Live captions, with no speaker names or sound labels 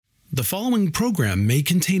The following program may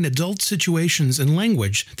contain adult situations and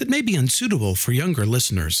language that may be unsuitable for younger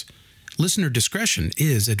listeners. Listener discretion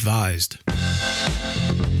is advised.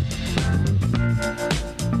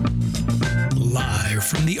 Live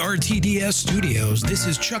from the RTDS studios, this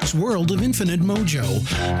is Chuck's World of Infinite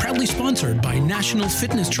Mojo, proudly sponsored by National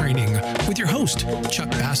Fitness Training, with your host, Chuck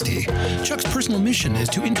Basti. Chuck's personal mission is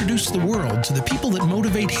to introduce the world to the people that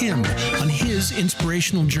motivate him on his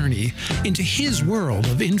inspirational journey into his world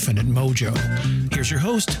of infinite mojo. Here's your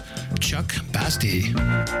host, Chuck Basti.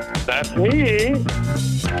 That's me.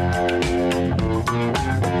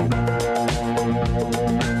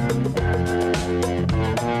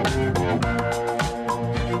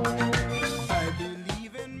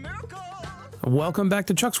 Welcome back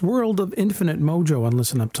to Chuck's World of Infinite Mojo on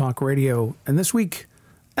Listen Up Talk Radio. And this week,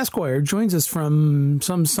 Esquire joins us from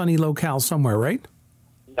some sunny locale somewhere, right?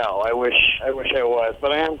 No, I wish I was,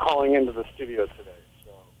 but I am calling into the studio today.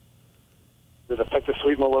 So, did it affect the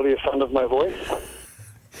sweet melodious sound of my voice?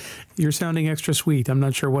 You're sounding extra sweet. I'm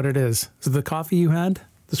not sure what it is. Is it the coffee you had?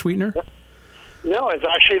 The sweetener? No, it's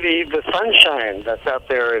actually the sunshine that's out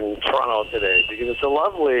there in Toronto today, because it's a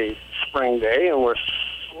lovely spring day, and we're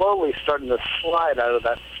slowly starting to slide out of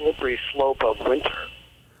that slippery slope of winter.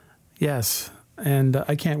 Yes, and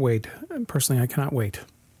I can't wait. Personally, I cannot wait.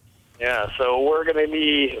 Yeah, so we're going to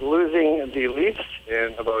be losing the Leafs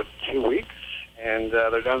in about 2 weeks, and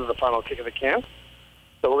they're down to the final kick of the can.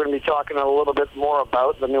 So we're going to be talking a little bit more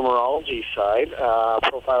about the numerology side,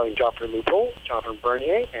 profiling Joffrey Lupul, Jonathan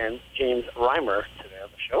Bernier, and James Reimer today on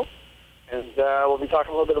the show. And we'll be talking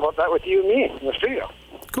a little bit about that with you and me in the studio.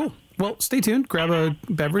 Cool. Well, stay tuned. Grab a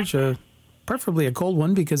beverage, preferably a cold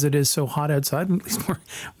one, because it is so hot outside. At least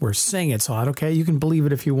we're saying it's hot, okay? You can believe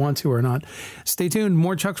it if you want to or not. Stay tuned.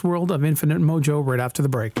 More Chuck's World of Infinite Mojo right after the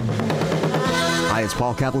break. Hi, it's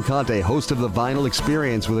Paul Cavalcante, host of The Vinyl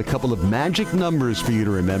Experience, with a couple of magic numbers for you to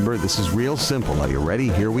remember. This is real simple. Are you ready?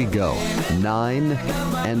 Here we go. 9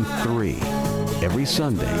 and 3. Every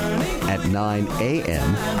Sunday at 9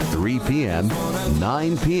 a.m., 3 p.m.,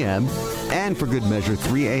 9 p.m., and for good measure,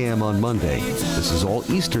 3 a.m. on Monday. This is all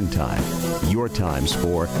Eastern Time, your times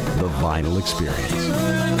for The Vinyl Experience.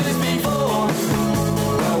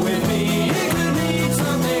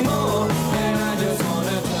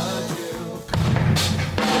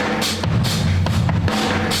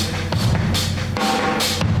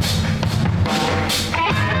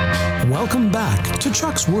 Welcome back to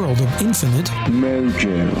Chuck's World of Infinite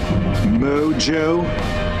Mojo. Mojo.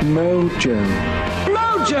 Mojo.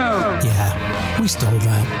 Mojo! Yeah, we stole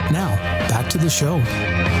that. Now, back to the show.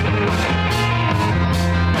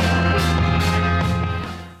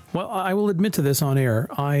 Well, I will admit to this on air.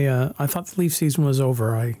 I thought the Leaf season was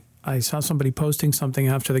over. I saw somebody posting something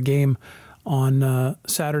after the game on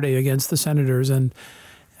Saturday against the Senators, and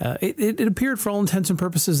it appeared for all intents and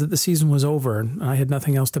purposes that the season was over, and I had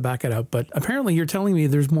nothing else to back it up. But apparently you're telling me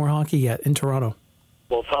there's more hockey yet in Toronto.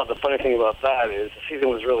 Well, Todd, the funny thing about that is the season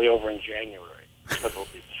was really over in January.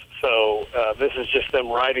 So this is just them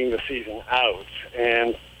riding the season out.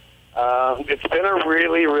 And it's been a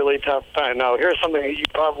really, really tough time. Now, here's something that you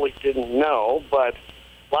probably didn't know, but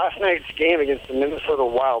last night's game against the Minnesota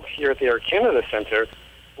Wild here at the Air Canada Centre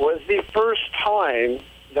was the first time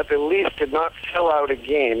that the Leafs did not sell out a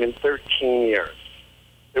game in 13 years.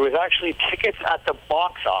 There was actually tickets at the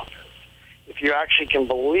box office. If you actually can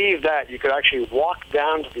believe that, you could actually walk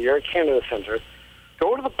down to the Air Canada Centre,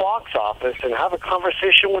 go to the box office and have a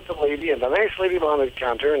conversation with the lady and the nice lady behind the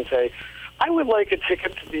counter and say, I would like a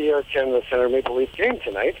ticket to the Air Canada Centre Maple Leaf game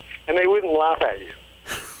tonight, and they wouldn't laugh at you.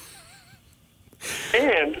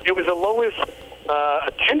 And it was the lowest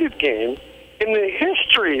attended game in the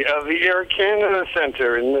history of the Air Canada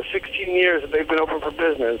Centre. In the 16 years that they've been open for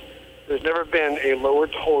business, there's never been a lower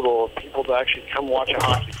total of people to actually come watch a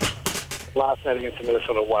hockey game last night against the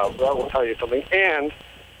Minnesota Wild. So that will tell you something. And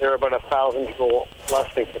there are about 1,000 people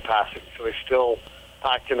less than capacity. So they still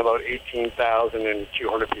packed in about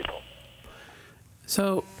 18,200 people.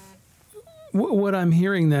 So what I'm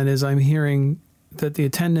hearing then is I'm hearing that the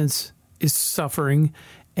attendance is suffering.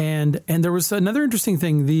 And there was another interesting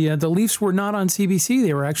thing. The Leafs were not on CBC.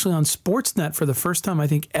 They were actually on Sportsnet for the first time, I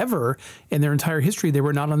think, ever in their entire history. They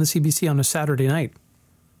were not on the CBC on a Saturday night.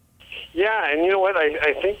 Yeah, and you know what?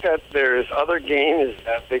 I think that there's other games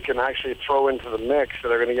that they can actually throw into the mix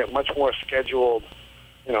that are going to get much more scheduled,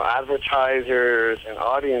 advertisers and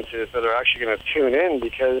audiences that are actually going to tune in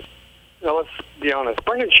because, let's be honest,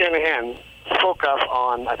 Brendan Shanahan spoke up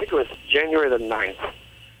on, I think it was January the 9th.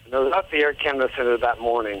 And I was at the Air Canada Centre that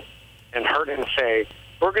morning and heard him say,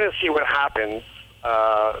 we're going to see what happens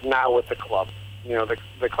now with the club.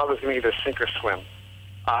 The club is going to either sink or swim.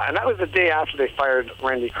 And that was the day after they fired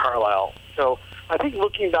Randy Carlyle. So I think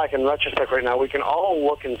looking back in retrospect right now, we can all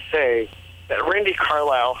look and say that Randy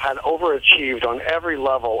Carlyle had overachieved on every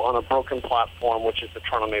level on a broken platform, which is the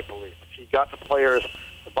Toronto Maple Leafs. He got the players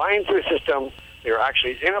to buy into a system. They were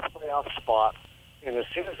actually in a playoff spot. And as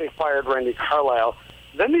soon as they fired Randy Carlyle,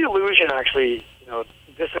 then the illusion actually,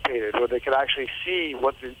 dissipated, where they could actually see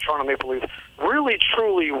what the Toronto Maple Leafs really,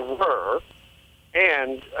 truly were.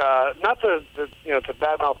 And not to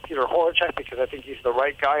badmouth Peter Horachek, because I think he's the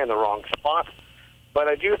right guy in the wrong spot. But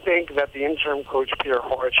I do think that the interim coach, Peter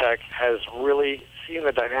Horachek, has really seen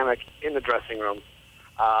the dynamic in the dressing room.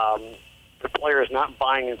 The players not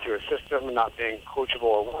buying into a system, not being coachable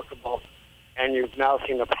or workable. And you've now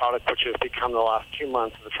seen the product which has become the last 2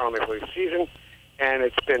 months of the Toronto Maple Leafs season. And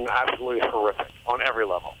it's been absolutely horrific on every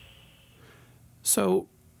level. So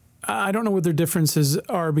I don't know what their differences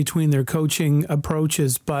are between their coaching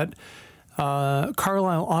approaches, but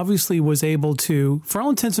Carlyle obviously was able to, for all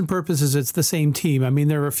intents and purposes, it's the same team. I mean,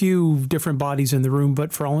 there are a few different bodies in the room,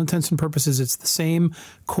 but for all intents and purposes, it's the same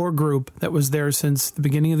core group that was there since the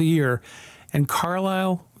beginning of the year. And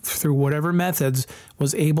Carlyle, through whatever methods,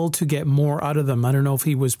 was able to get more out of them. I don't know if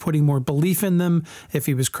he was putting more belief in them, if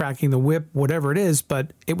he was cracking the whip, whatever it is,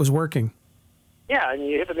 but it was working. Yeah, and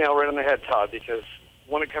you hit the nail right on the head, Todd, because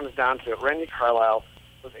when it comes down to it, Randy Carlyle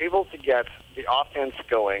was able to get the offense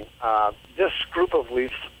going. This group of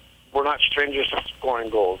Leafs were not strangers to scoring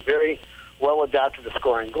goals. Very well adapted to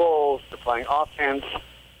scoring goals, to playing offense.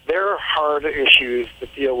 Their hard issues to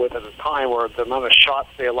deal with at the time were the amount of shots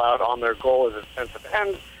they allowed on their goal as a defensive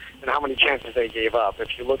end and how many chances they gave up.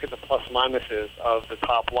 If you look at the plus-minuses of the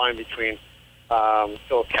top line between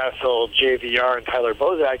Phil Kessel, JVR, and Tyler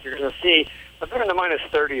Bozak, you're going to see that they're in the minus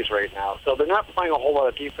 30s right now. So they're not playing a whole lot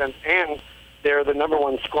of defense, and they're the number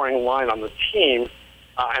one scoring line on the team,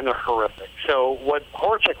 and they're horrific. So what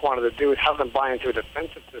Horachek wanted to do is have them buy into a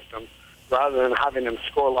defensive system rather than having them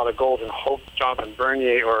score a lot of goals and hope Jonathan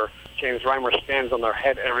Bernier or James Reimer stands on their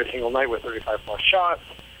head every single night with 35-plus shots.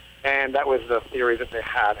 And that was the theory that they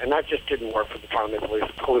had. And that just didn't work for the Toronto Maple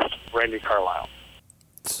Leafs post Randy Carlyle.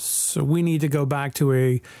 So we need to go back to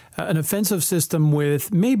an offensive system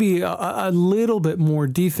with maybe a little bit more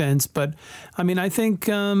defense. But, I mean, I think,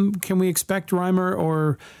 can we expect Reimer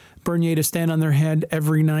or Bernier to stand on their head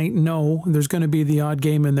every night? No. There's going to be the odd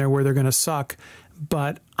game in there where they're going to suck.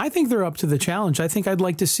 But I think they're up to the challenge. I think I'd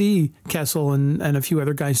like to see Kessel and a few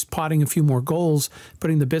other guys potting a few more goals,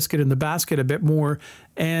 putting the biscuit in the basket a bit more,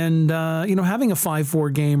 and having a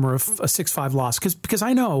 5-4 game or a 6-5 loss. Because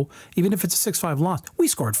I know, even if it's a 6-5 loss, we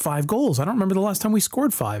scored 5 goals. I don't remember the last time we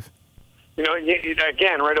scored 5.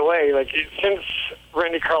 Again, right away, since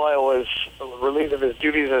Randy Carlyle was relieved of his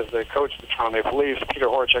duties as the coach of the Toronto Maple Leafs, Peter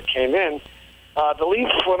Horachek came in. The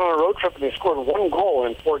Leafs went on a road trip and they scored 1 goal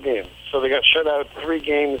in 4 games. So they got shut out 3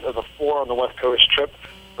 games of the 4 on the West Coast trip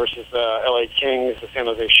versus the LA Kings, the San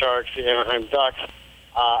Jose Sharks, the Anaheim Ducks,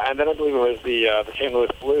 and then I believe it was the St. Louis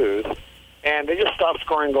Blues. And they just stopped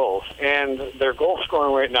scoring goals. And their goal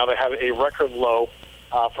scoring rate now, they have a record low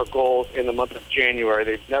for goals in the month of January.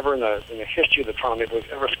 They've never in the history of the Toronto Maple Leafs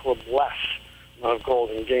ever scored less amount of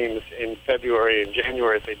goals in games in February and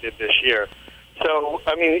January as they did this year. So,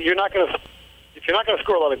 I mean, if you're not going to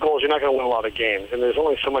score a lot of goals, you're not going to win a lot of games. And there's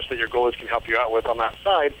only so much that your goalies can help you out with on that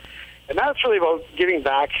side. And that's really about getting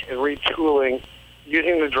back and retooling,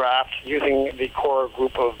 using the draft, using the core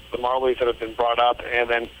group of the Marlies that have been brought up, and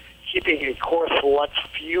then keeping a core select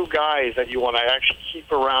few guys that you want to actually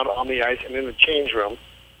keep around on the ice and in the change room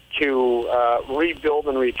to rebuild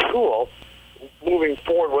and retool moving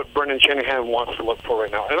forward what Brendan Shanahan wants to look for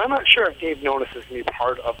right now. And I'm not sure if Dave Nonis is going to be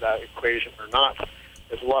part of that equation or not.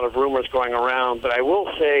 There's a lot of rumors going around, but I will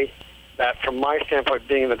say that from my standpoint,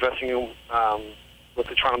 being in the dressing room with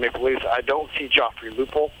the Toronto Maple Leafs, I don't see Joffrey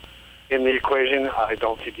Lupul in the equation. I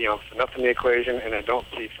don't see Dion Phaneuf in the equation, and I don't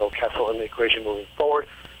see Phil Kessel in the equation moving forward.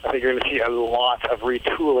 I think you're going to see a lot of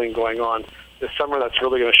retooling going on this summer that's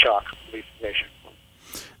really going to shock Leafs Nation.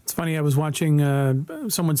 It's funny, I was watching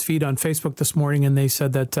someone's feed on Facebook this morning, and they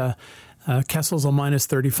said that Kessel's a minus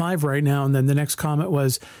 35 right now, and then the next comment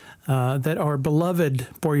was that our beloved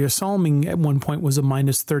Borja Salming at one point was a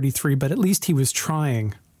minus 33, but at least he was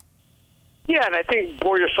trying. Yeah, and I think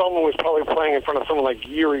Borja Salming was probably playing in front of someone like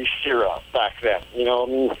Yuri Sira back then. You know, I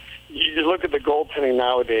mean, you look at the goaltending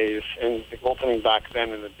nowadays and the goaltending back then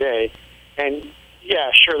in the day, and yeah,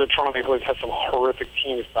 sure, the Toronto Maple Leafs had some horrific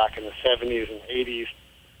teams back in the 70s and 80s.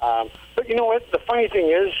 But you know what? The funny thing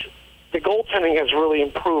is, the goaltending has really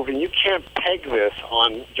improved, and you can't peg this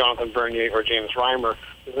on Jonathan Bernier or James Reimer.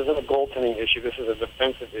 This isn't a goaltending issue. This is a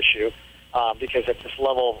defensive issue. because at this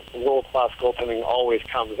level, world-class goaltending always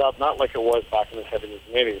comes up, not like it was back in the 70s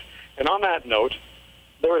and 80s. And on that note,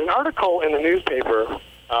 there was an article in the newspaper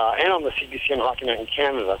and on the CBC and Hockey Night in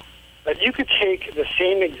Canada that you could take the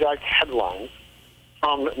same exact headlines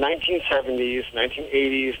from 1970s,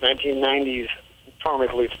 1980s, 1990s Toronto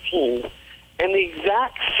Maple Leafs teams, and the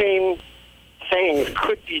exact same sayings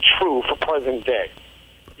could be true for present day.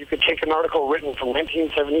 You could take an article written from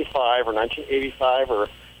 1975 or 1985 or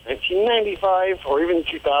 1995 or even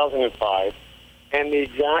 2005, and the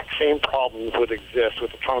exact same problems would exist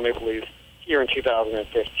with the Toronto Maple Leafs here in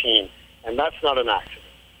 2015. And that's not an accident.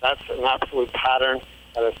 That's an absolute pattern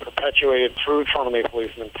that is perpetuated through Toronto Maple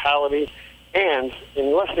Leafs mentality. And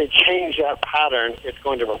unless they change that pattern, it's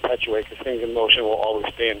going to perpetuate because things in motion will always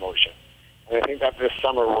stay in motion. And I think that this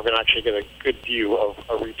summer we're going to actually get a good view of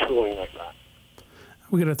a retooling like that.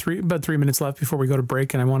 We got about 3 minutes left before we go to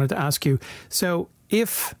break, and I wanted to ask you, so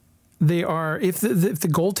if the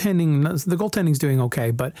goaltending's doing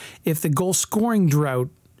okay, but if the goal scoring drought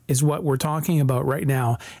is what we're talking about right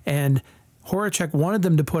now, and Horacek wanted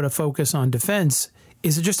them to put a focus on defense,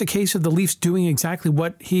 is it just a case of the Leafs doing exactly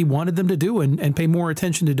what he wanted them to do and pay more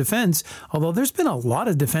attention to defense? Although there's been a lot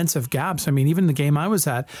of defensive gaps. I mean, even the game I was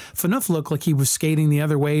at, Phaneuf looked like he was skating the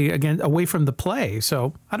other way, again, away from the play.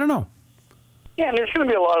 So I don't know. Yeah, and there's going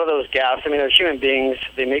to be a lot of those gaps. I mean, as human beings,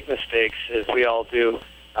 they make mistakes, as we all do.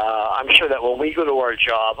 I'm sure that when we go to our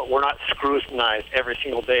job, we're not scrutinized every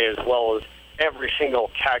single day as well as every single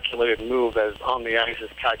calculated move that is on the ice is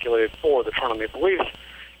calculated for the Toronto Maple Leafs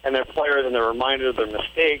and their players, and they're reminded of their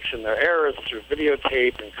mistakes and their errors through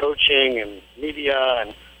videotape and coaching and media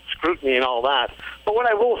and scrutiny and all that. But what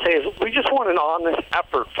I will say is we just want an honest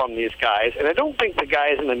effort from these guys, and I don't think the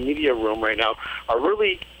guys in the media room right now are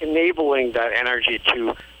really enabling that energy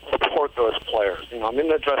to support those players. You know, I'm in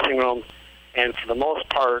the dressing room, and for the most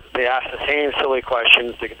part, they ask the same silly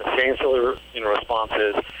questions, they get the same silly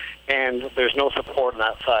responses, and there's no support on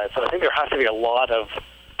that side. So I think there has to be a lot of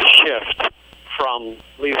shift from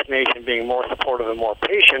Leafs Nation being more supportive and more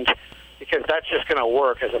patient, because that's just going to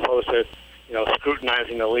work as opposed to, you know,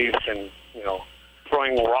 scrutinizing the Leafs and, you know,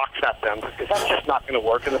 throwing rocks at them, because that's just not going to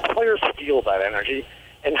work. And the players feel that energy,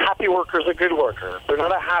 and happy worker's a good worker. If they're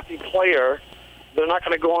not a happy player, they're not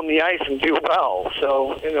going to go on the ice and do well.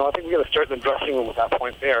 So, you know, I think we've got to start in the dressing room with that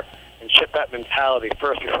point there and shift that mentality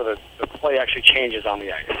first before the play actually changes on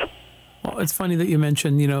the ice. Well, it's funny that you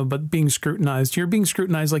mentioned, you know, but being scrutinized. You're being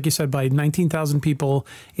scrutinized, like you said, by 19,000 people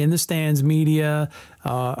in the stands, media,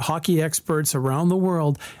 hockey experts around the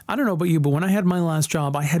world. I don't know about you, but when I had my last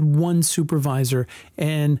job, I had one supervisor,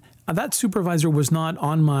 and that supervisor was not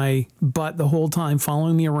on my butt the whole time,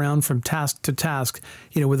 following me around from task to task,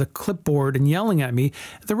 you know, with a clipboard and yelling at me.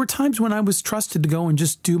 There were times when I was trusted to go and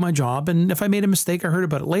just do my job, and if I made a mistake, I heard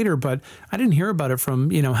about it later, but I didn't hear about it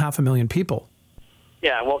from, you know, 500,000 people.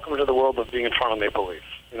 Yeah, and welcome to the world of being a Toronto Maple Leafs.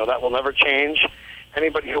 You know, that will never change.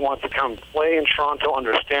 Anybody who wants to come play in Toronto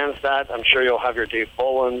understands that. I'm sure you'll have your Dave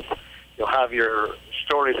Bolins. You'll have your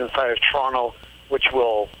stories inside of Toronto, which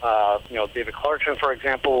will, you know, David Clarkson, for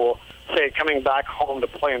example, will say coming back home to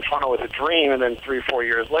play in Toronto was a dream, and then 3-4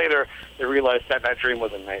 years later, they realized that that dream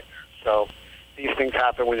was a nightmare. So these things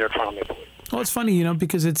happen when you're a Toronto Maple Leafs. Well, it's funny, you know,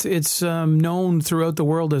 because it's known throughout the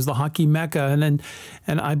world as the hockey mecca, and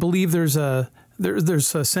I believe there's a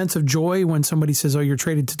sense of joy when somebody says, "Oh, you're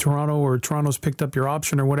traded to Toronto," or "Toronto's picked up your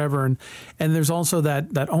option," or whatever, and there's also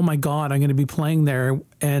that "Oh my God, I'm going to be playing there,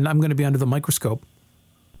 and I'm going to be under the microscope."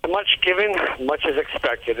 Much given, much is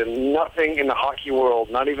expected, and nothing in the hockey world,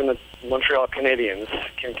 not even the Montreal Canadiens,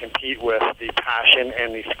 can compete with the passion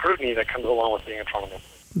and the scrutiny that comes along with being a Toronto Maple Leaf.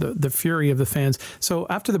 The fury of the fans. So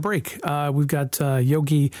after the break, we've got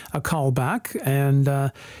Yogi Akal back, and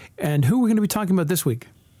who we're going to be talking about this week?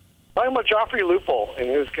 Talking about Joffrey Lupul, and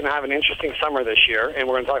who's going to have an interesting summer this year. And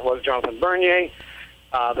we're going to talk about Jonathan Bernier,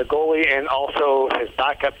 the goalie, and also his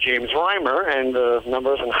backup, James Reimer, and the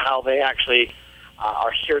numbers and how they actually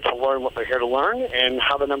are here to learn what they're here to learn and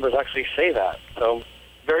how the numbers actually say that. So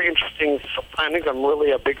very interesting findings. I'm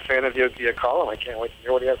really a big fan of Yogi Akal, and I can't wait to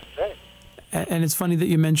hear what he has to say. And it's funny that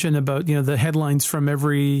you mentioned about, you know, the headlines from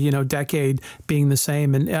every, you know, decade being the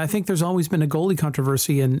same. And I think there's always been a goalie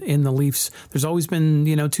controversy in the Leafs. There's always been,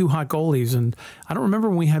 you know, two hot goalies. And I don't remember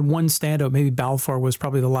when we had one standout. Maybe Balfour was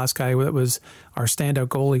probably the last guy that was our standout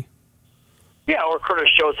goalie. Yeah, or Curtis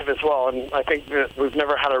Joseph as well. And I think that we've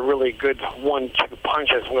never had a really good 1-2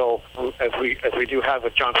 punch as we do have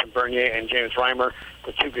with Jonathan Bernier and James Reimer.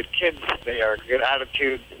 The two good kids. They are good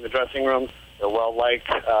attitude in the dressing room. They're well-liked.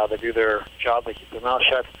 They do their job. They keep their mouth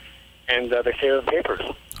shut. And they say the papers.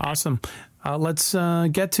 Awesome. Let's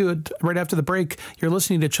get to it right after the break. You're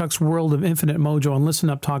listening to Chuck's World of Infinite Mojo on Listen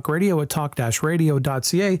Up Talk Radio at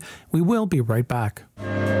talk-radio.ca. We will be right back. Out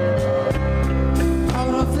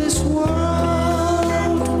of this world,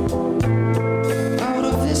 out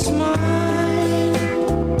of this mind,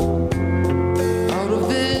 out of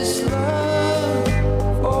this love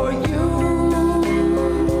for you,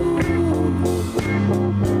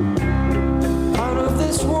 out of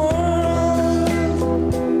this world.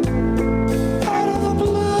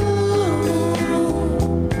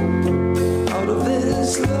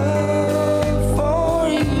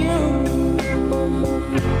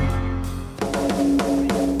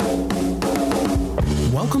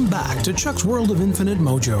 Welcome back to Chuck's World of Infinite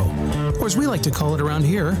Mojo, or as we like to call it around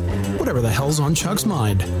here, whatever the hell's on Chuck's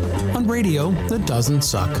mind, on radio that doesn't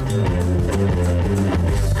suck.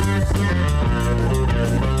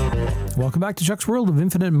 Welcome back to Chuck's World of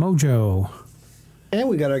Infinite Mojo. And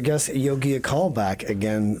we got our guest Yogi Akal back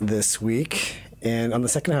again this week, and on the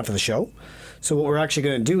second half of the show. So what we're actually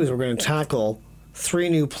going to do is we're going to tackle 3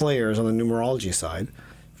 new players on the numerology side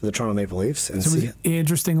for the Toronto Maple Leafs. And so it was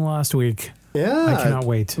interesting last week. Yeah. I cannot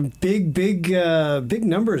wait. Big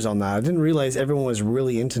numbers on that. I didn't realize everyone was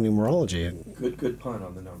really into numerology. Good pun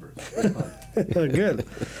on the numbers. Good.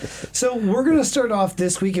 So we're going to start off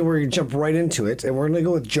this week, and we're going to jump right into it, and we're going to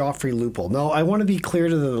go with Joffrey Lupul. Now, I want to be clear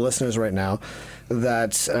to the listeners right now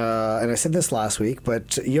that, and I said this last week,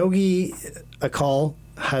 but Yogi Akal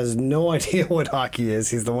has no idea what hockey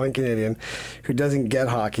is. He's the one Canadian who doesn't get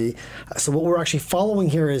hockey. So what we're actually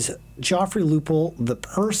following here is Joffrey Lupul, the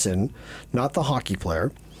person, not the hockey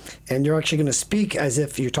player. And you're actually going to speak as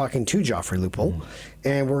if you're talking to Joffrey Lupul.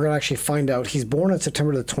 And we're going to actually find out he's born on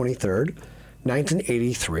September the 23rd,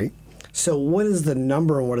 1983. So what is the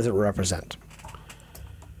number and what does it represent?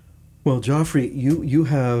 Well, Joffrey, you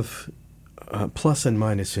have plus and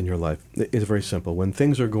minus in your life. It's very simple. When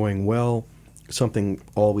things are going well, something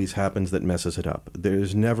always happens that messes it up.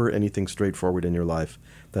 There's never anything straightforward in your life.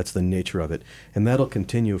 That's the nature of it. And that'll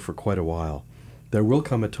continue for quite a while. There will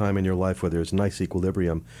come a time in your life where there's nice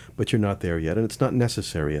equilibrium, but you're not there yet, and it's not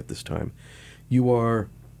necessary at this time. You are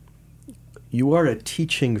a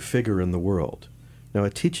teaching figure in the world. Now, a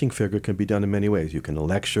teaching figure can be done in many ways. You can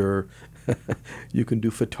lecture, you can do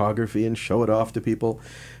photography and show it off to people,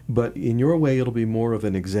 but in your way, it'll be more of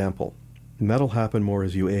an example. And that'll happen more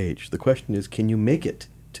as you age. The question is, can you make it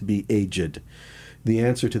to be aged? The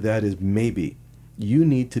answer to that is maybe. You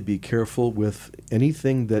need to be careful with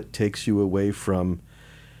anything that takes you away from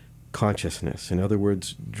consciousness. In other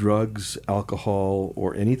words, drugs, alcohol,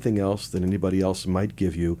 or anything else that anybody else might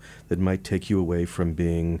give you that might take you away from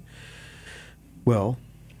being, well,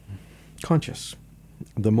 conscious.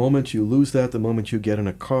 The moment you lose that, the moment you get in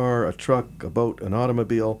a car, a truck, a boat, an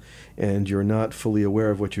automobile, and you're not fully aware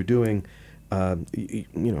of what you're doing,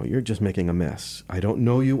 you're just making a mess. I don't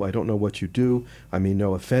know you. I don't know what you do. I mean,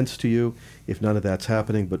 no offense to you if none of that's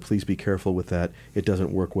happening, but please be careful with that. It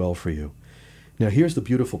doesn't work well for you. Now, here's the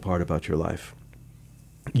beautiful part about your life.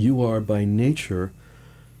 You are by nature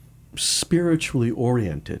spiritually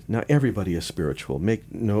oriented. Now, everybody is spiritual.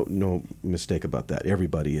 Make no mistake about that.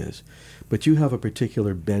 Everybody is. But you have a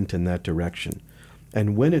particular bent in that direction.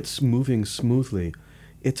 And when it's moving smoothly,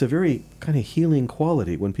 it's a very kind of healing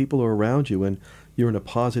quality. When people are around you and you're in a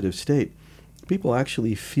positive state, people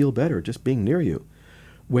actually feel better just being near you.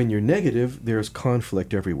 When you're negative, there's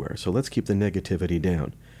conflict everywhere. So let's keep the negativity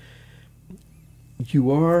down.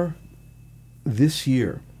 You are, this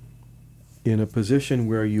year, in a position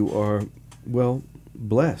where you are, well,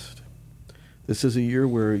 blessed. This is a year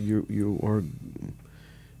where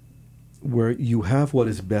where you have what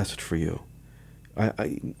is best for you.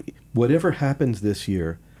 Whatever happens this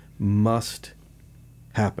year must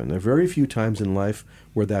happen. There are very few times in life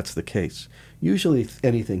where that's the case. Usually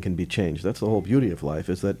anything can be changed. That's the whole beauty of life,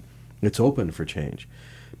 is that it's open for change.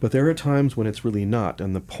 But there are times when it's really not,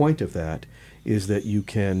 and the point of that is that you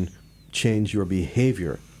can change your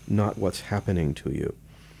behavior, not what's happening to you.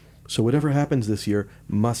 So whatever happens this year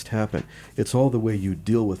must happen. It's all the way you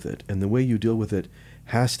deal with it, and the way you deal with it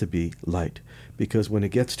has to be light, because when it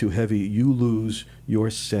gets too heavy, you lose your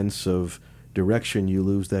sense of direction, you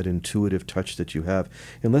lose that intuitive touch that you have.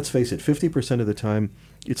 And let's face it, 50% of the time,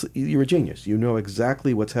 you're a genius. You know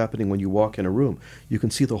exactly what's happening when you walk in a room. You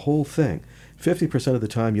can see the whole thing. 50% of the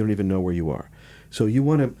time, you don't even know where you are. So you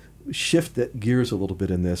want to shift that gears a little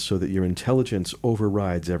bit in this so that your intelligence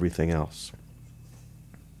overrides everything else.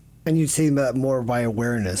 And you'd see that more by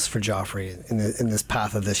awareness for Joffrey in this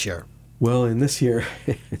path of this year. Well, in this year,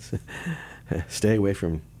 stay away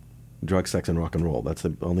from drug, sex, and rock and roll. That's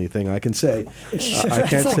the only thing I can say. I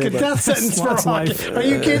can't Look say at that sentence for That's rock. life. Are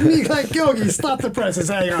you kidding me? Like, Yogi, stop the presses.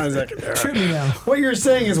 Hang on a second. Trip me now. What you're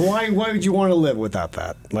saying is why would you want to live without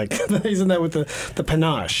that? Like, isn't that with the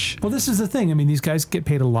panache? Well, this is the thing. I mean, these guys get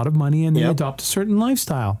paid a lot of money and they Yep. adopt a certain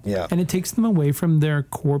lifestyle. Yeah. And it takes them away from their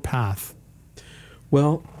core path.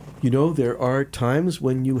 Well, there are times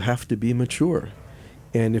when you have to be mature.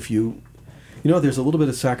 And if there's a little bit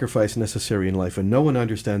of sacrifice necessary in life, and no one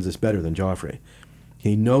understands this better than Joffrey.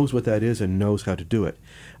 He knows what that is and knows how to do it.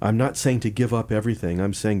 I'm not saying to give up everything.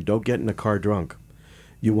 I'm saying don't get in a car drunk.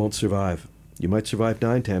 You won't survive. You might survive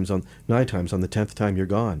 9 times on the 10th time you're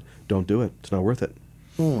gone. Don't do it. It's not worth it.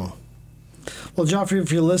 Well, Joffrey,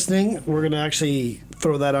 if you're listening, we're going to actually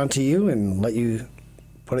throw that onto you and let you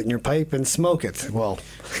put it in your pipe and smoke it. Well,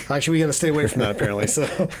 actually, we got to stay away from that, apparently. So,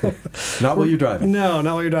 Not while you're driving. No,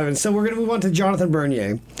 not while you're driving. So we're going to move on to Jonathan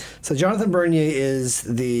Bernier. So Jonathan Bernier is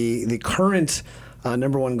the current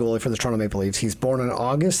number 1 goalie for the Toronto Maple Leafs. He's born on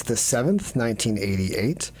August the 7th,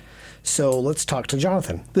 1988. So let's talk to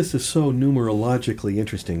Jonathan. This is so numerologically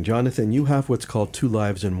interesting. Jonathan, you have what's called 2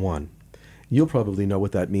 lives in 1. You'll probably know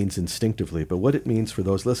what that means instinctively, but what it means for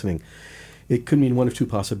those listening, it could mean one of 2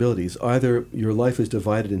 possibilities. Either your life is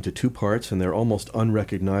divided into 2 parts and they're almost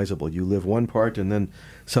unrecognizable. You live one part and then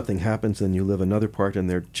something happens and you live another part and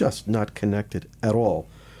they're just not connected at all.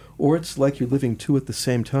 Or it's like you're living 2 at the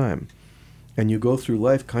same time and you go through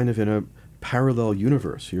life kind of in a parallel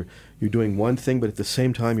universe. You're doing one thing, but at the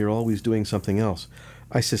same time you're always doing something else.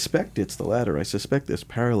 I suspect it's the latter. I suspect this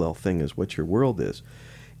parallel thing is what your world is.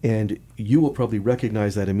 And you will probably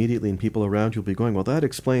recognize that immediately, and people around you will be going, well, that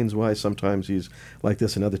explains why sometimes he's like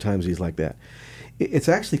this and other times he's like that. It's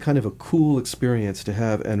actually kind of a cool experience to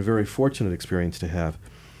have and a very fortunate experience to have.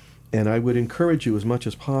 And I would encourage you as much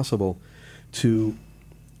as possible to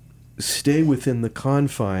stay within the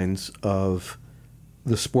confines of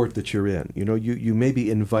the sport that you're in. You may be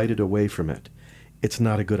invited away from it. It's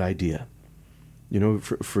not a good idea.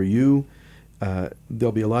 For you,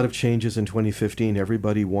 there'll be a lot of changes in 2015.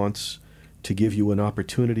 Everybody wants to give you an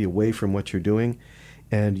opportunity away from what you're doing,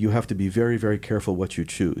 and you have to be very, very careful what you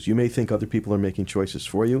choose. You may think other people are making choices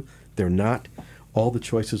for you. They're not. All the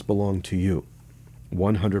choices belong to you,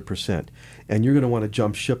 100%. And you're going to want to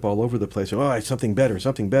jump ship all over the place. Oh, something better,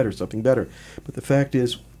 something better, something better. But the fact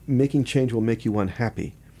is, making change will make you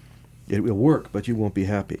unhappy. It will work, but you won't be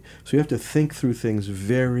happy. So you have to think through things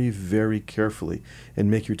very, very carefully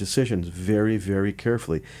and make your decisions very, very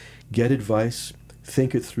carefully. Get advice,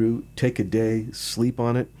 think it through, take a day, sleep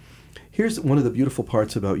on it. Here's one of the beautiful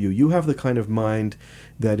parts about you. You have the kind of mind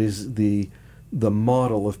that is the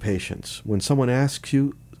model of patience. When someone asks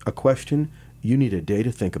you a question, you need a day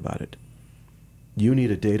to think about it. You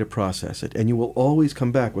need a day to process it, and you will always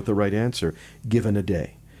come back with the right answer given a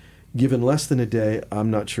day. Given less than a day, I'm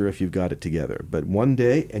not sure if you've got it together, but one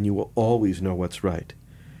day and you will always know what's right.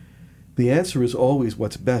 The answer is always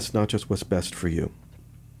what's best, not just what's best for you.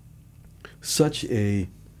 Such a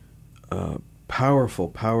powerful,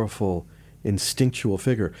 powerful, instinctual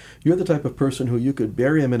figure. You're the type of person who you could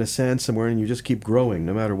bury him in a sand somewhere and you just keep growing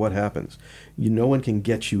no matter what happens. No one can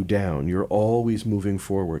get you down. You're always moving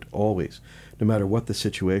forward, always, no matter what the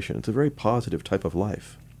situation. It's a very positive type of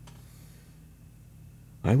life.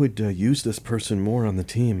 I would use this person more on the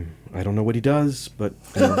team. I don't know what he does, but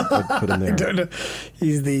I'd put him there. I don't know.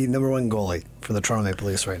 He's the number 1 goalie for the Toronto Maple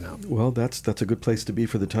Leafs right now. Well, that's a good place to be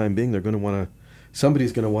for the time being. They're going to want to.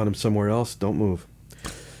 Somebody's going to want him somewhere else. Don't move.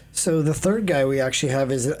 So the third guy we actually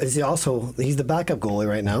have is he's the backup goalie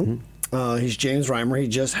right now. Mm-hmm. He's James Reimer. He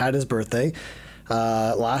just had his birthday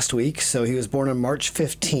last week. So he was born on March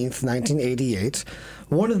 15th, 1988.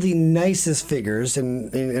 One of the nicest figures,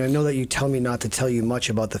 and I know that you tell me not to tell you much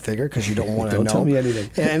about the figure because you don't want to know. Don't tell me anything.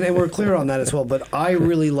 And we're clear on that as well. But I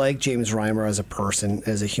really like James Reimer as a person,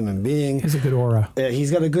 as a human being. He has a good aura.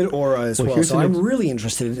 He's got a good aura as well. So I'm really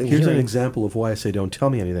interested in Here's hearing. an example of why I say don't tell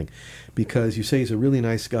me anything. Because you say he's a really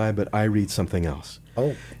nice guy, but I read something else.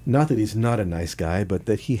 Oh. Not that he's not a nice guy, but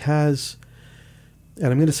that he has... And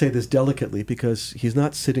I'm going to say this delicately because he's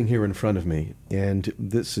not sitting here in front of me, and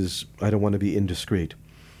I don't want to be indiscreet.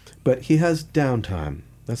 But he has downtime.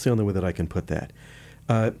 That's the only way that I can put that.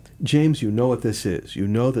 James, you know what this is. You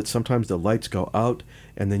know that sometimes the lights go out,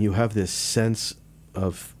 and then you have this sense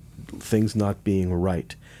of things not being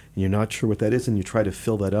right. And you're not sure what that is, and you try to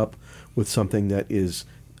fill that up with something that is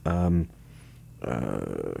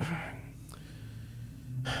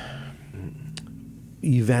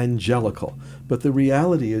evangelical. But the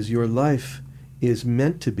reality is your life is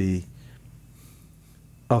meant to be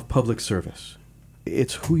of public service.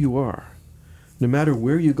 It's who you are. No matter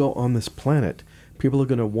where you go on this planet, People are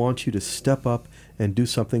going to want you to step up and do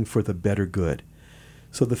something for the better good.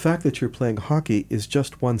 So the fact that you're playing hockey is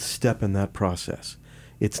just one step in that process.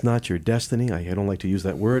 It's not your destiny. I don't like to use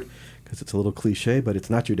that word because it's a little cliche, but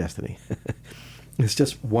it's not your destiny. It's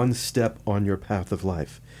just one step on your path of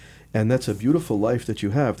life. And that's a beautiful life that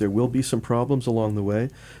you have. There will be some problems along the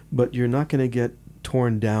way, but you're not going to get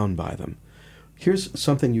torn down by them. Here's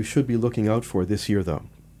something you should be looking out for this year, though.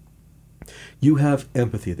 You have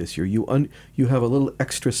empathy this year. You have a little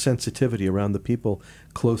extra sensitivity around the people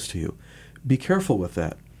close to you. Be careful with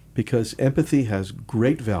that, because empathy has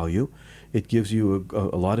great value. It gives you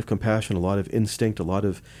a lot of compassion, a lot of instinct, a lot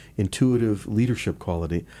of intuitive leadership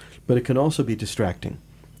quality, but it can also be distracting.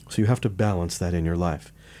 So you have to balance that in your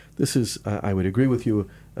life. This is, I would agree with you,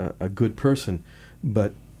 a good person,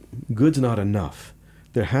 but good's not enough.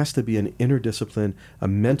 There has to be an inner discipline, a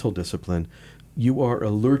mental discipline. You are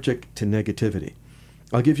allergic to negativity.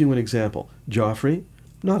 I'll give you an example. Joffrey,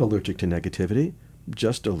 not allergic to negativity,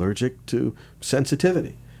 just allergic to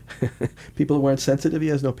sensitivity. People who aren't sensitive, he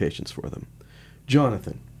has no patience for them.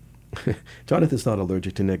 Jonathan. Jonathan's not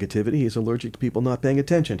allergic to negativity. He's allergic to people not paying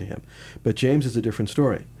attention to him. But James is a different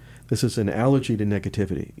story. This is an allergy to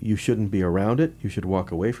negativity. You shouldn't be around it. You should walk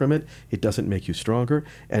away from it. It doesn't make you stronger.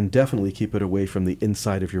 And definitely keep it away from the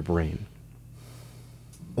inside of your brain.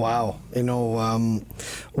 Wow. You know,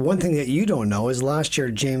 one thing that you don't know is last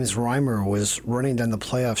year James Reimer was running down the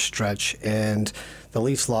playoff stretch and the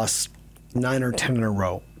Leafs lost 9 or 10 in a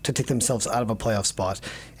row to take themselves out of a playoff spot.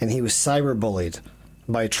 And he was cyberbullied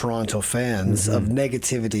by Toronto fans of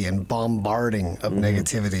negativity and bombarding of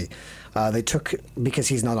negativity. They took, because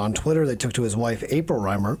he's not on Twitter, they took to his wife, April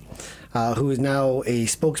Reimer, who is now a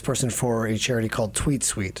spokesperson for a charity called Tweet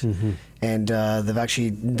Sweet. And they've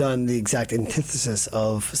actually done the exact antithesis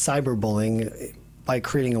of cyberbullying by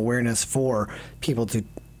creating awareness for people to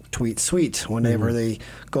tweet sweet whenever they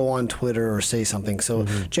go on Twitter or say something. So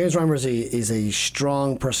James Reimer is a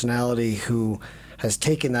strong personality who has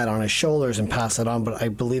taken that on his shoulders and passed it on, but I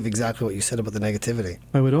believe exactly what you said about the negativity.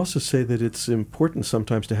 I would also say that it's important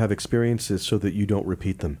sometimes to have experiences so that you don't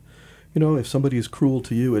repeat them. You know, if somebody is cruel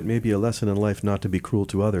to you, it may be a lesson in life not to be cruel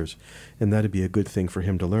to others, and that'd be a good thing for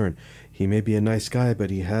him to learn. He may be a nice guy,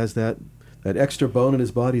 but he has that extra bone in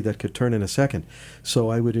his body that could turn in a second.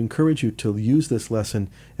 So I would encourage you to use this lesson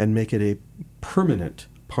and make it a permanent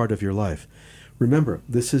part of your life. Remember,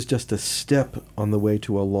 this is just a step on the way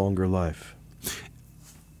to a longer life.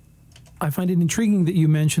 I find it intriguing that you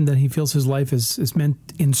mentioned that he feels his life is meant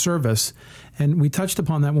in service. And we touched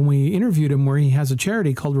upon that when we interviewed him, where he has a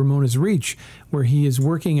charity called Ramona's Reach, where he is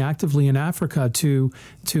working actively in Africa to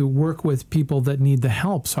work with people that need the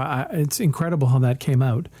help. So it's incredible how that came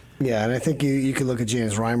out. Yeah, and I think you could look at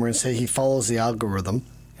James Reimer and say he follows the algorithm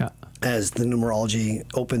as the numerology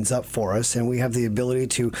opens up for us, and we have the ability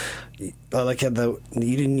to, you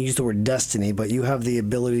didn't use the word destiny, but you have the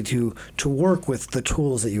ability to work with the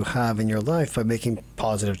tools that you have in your life by making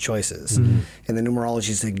positive choices. And the numerology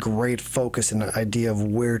is a great focus and idea of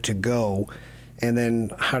where to go, and then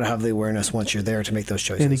how to have the awareness once you're there to make those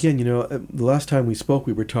choices. And again, you know, the last time we spoke,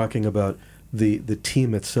 we were talking about the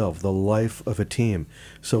team itself, the life of a team.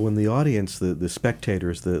 So when the audience, the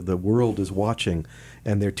spectators, the world is watching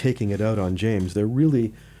and they're taking it out on James, they're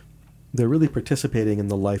really participating in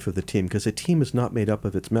the life of the team, because a team is not made up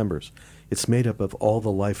of its members. It's made up of all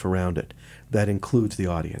the life around it. That includes the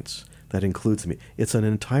audience. That includes me. It's an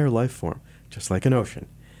entire life form, just like an ocean.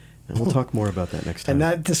 And we'll talk more about that next time. And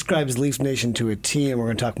that describes Leafs Nation to a T, and we're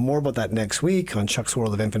going to talk more about that next week on Chuck's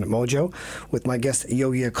World of Infinite Mojo with my guest,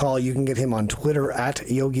 Yogi Akal. You can get him on Twitter at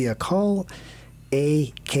Yogi Akal,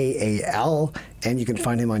 AKAL, and you can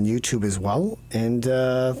find him on YouTube as well. And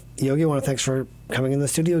Yogi, I want to thanks for coming in the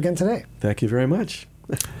studio again today. Thank you very much.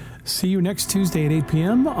 See you next Tuesday at 8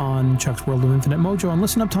 p.m. on Chuck's World of Infinite Mojo on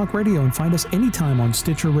Listen Up Talk Radio, and find us anytime on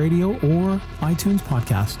Stitcher Radio or iTunes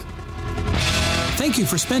Podcast. Thank you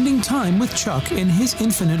for spending time with Chuck in his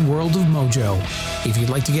infinite world of mojo. If you'd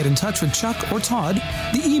like to get in touch with Chuck or Todd,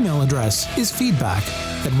 the email address is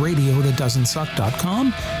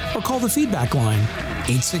feedback@radiothatdoesn'tsuck.com, or call the feedback line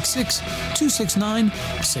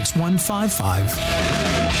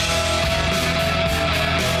 866-269-6155.